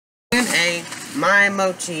My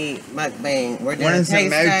Mochi Mukbang. We're doing a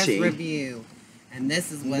taste test review. And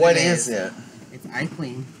this is what it is. What is it? It's ice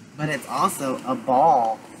cream. But it's also a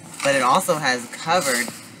ball. But it also has covered.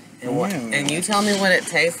 And you tell me what it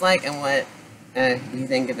tastes like and what you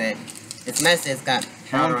think of it. It's messy. It's got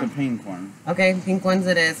powder. I want the pink one. Okay, pink ones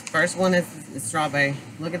it is. First one is strawberry.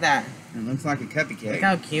 Look at that. It looks like a cupcake. Look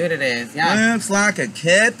how cute it is. Yeah. Looks like a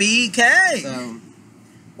cupcake. So,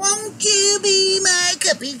 won't you be my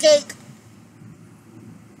cupcake?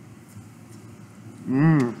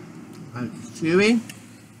 Mmm. It's chewy.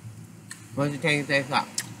 What does it taste like?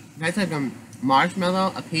 It tastes like a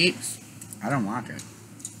marshmallow, a peach. I don't like it.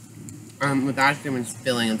 With ice cream and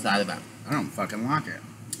filling inside of it. I don't fucking like it.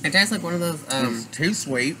 It tastes like one of those, it's too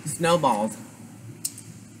sweet. Snowballs.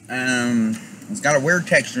 It's got a weird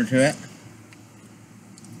texture to it.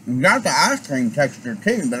 It's got the ice cream texture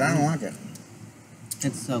too, but I don't like it.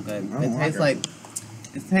 It's so good.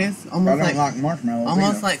 It tastes almost like... I don't like marshmallows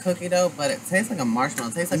almost like cookie dough, but it tastes like a marshmallow.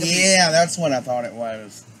 It tastes like a... Yeah, that's what I thought it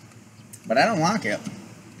was. But I don't like it.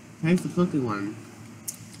 Taste the cookie one.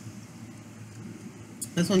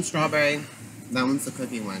 This one's strawberry. That one's the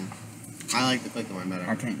cookie one. I like the cookie one better.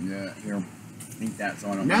 I can't do it. Here, eat that so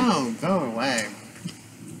I don't... No, go away.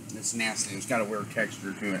 It's nasty. It's got a weird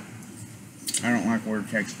texture to it. I don't like weird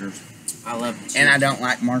textures. I love cheese. And I don't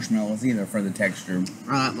like marshmallows either for the texture.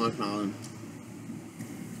 I like marshmallows.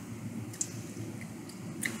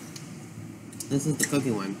 This is the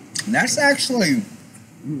cookie one. That's actually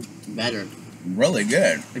better. Really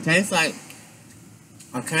good. It tastes like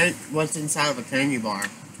what's inside of a candy bar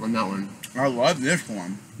on that one. I love this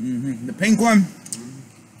one. The pink one,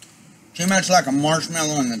 too much like a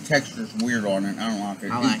marshmallow and the texture's weird on it. I don't like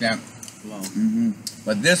it. I like that. Well.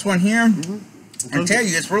 But this one here, I tell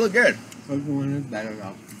you, it's really good. The cookie one is better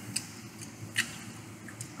though.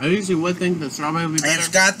 I usually would think the strawberry would be better. It's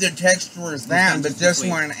got the texture as that, but this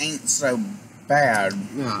one ain't so bad.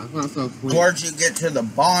 Yeah, it's not so sweet. Towards you get to the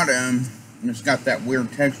bottom, it's got that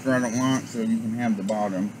weird texture I don't want, so you can have the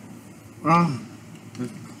bottom. Oh,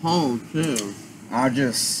 it's cold too.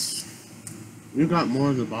 You got more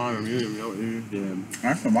at the bottom. You didn't even know what you did.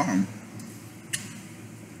 That's the bottom.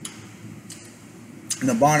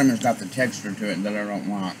 The bottom has got the texture to it that I don't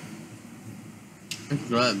like. It's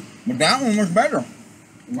good. But that one was better.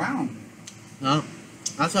 Wow. No,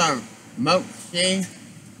 that's our Mochi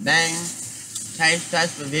Mukbang taste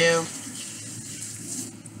test review.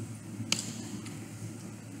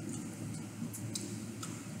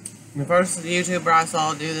 The first YouTuber I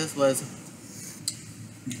saw do this was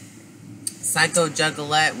Psycho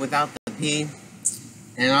Juggalette without the P.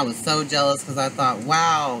 And I was so jealous because I thought,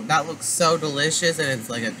 wow, that looks so delicious. And it's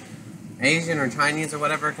like a Asian or Chinese or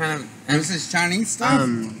whatever kind of... This is Chinese stuff?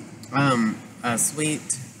 A sweet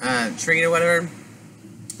treat or whatever.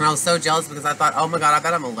 And I was so jealous because I thought, oh my god, I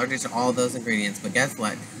bet I'm allergic to all those ingredients. But guess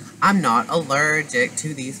what? I'm not allergic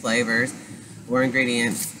to these flavors or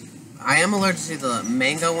ingredients. I am allergic to the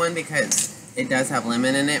mango one because it does have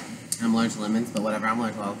lemon in it. I'm allergic to lemons, but whatever. I'm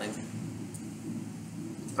allergic to all things.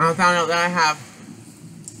 I found out that I have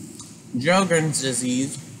Sjogren's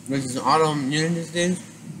disease, which is an autoimmune disease.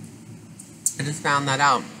 I just found that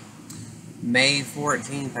out May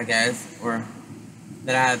 14th, I guess, or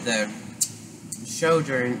that I have the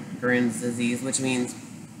Sjogren's disease, which means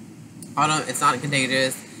it's not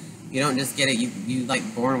contagious. You don't just get it, you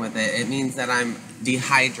like born with it. It means that I'm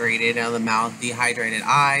dehydrated out of the mouth, dehydrated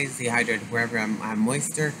eyes, dehydrated wherever I have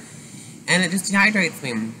moisture, and it just dehydrates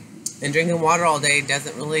me. And drinking water all day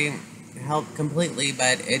doesn't really help completely,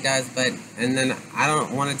 but it does. And then I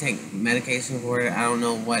don't want to take medication for it. I don't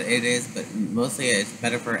know what it is, but mostly it's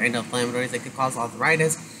better for anti-inflammatories. It could cause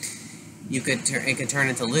arthritis. It could turn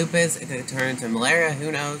into lupus. It could turn into malaria.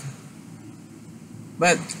 Who knows?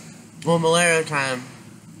 But well, malaria time,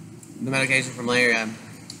 the medication for malaria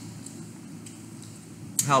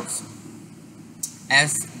helps.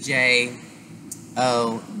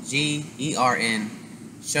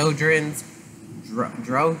 Sjogren,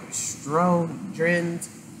 Sjogren's,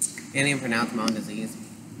 can't even pronounce my own disease.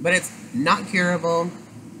 But it's not curable,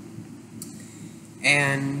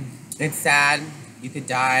 and it's sad. You could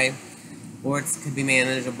die, or it could be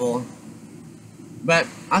manageable. But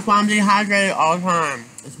that's why I'm dehydrated all the time.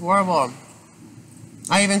 It's horrible.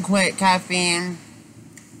 I even quit caffeine.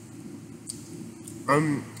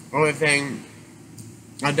 Only thing,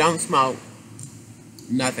 I don't smoke.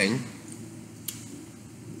 Nothing.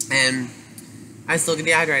 And I still get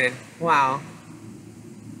dehydrated. Wow.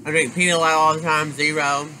 I drink Pedialyte all the time,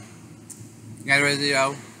 0. Gatorade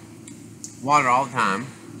 0. Water all the time.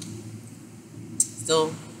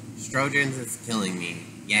 Still, Sjogren's is killing me.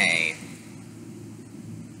 Yay.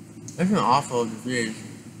 It's an awful disease,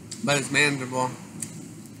 but it's manageable.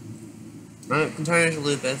 My concern is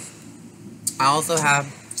lupus. I also have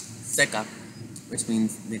Zika, which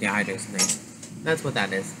means the dehydration thing. That's what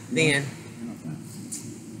that is. The end.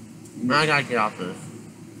 I gotta get off this.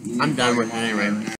 I'm done with it anyway.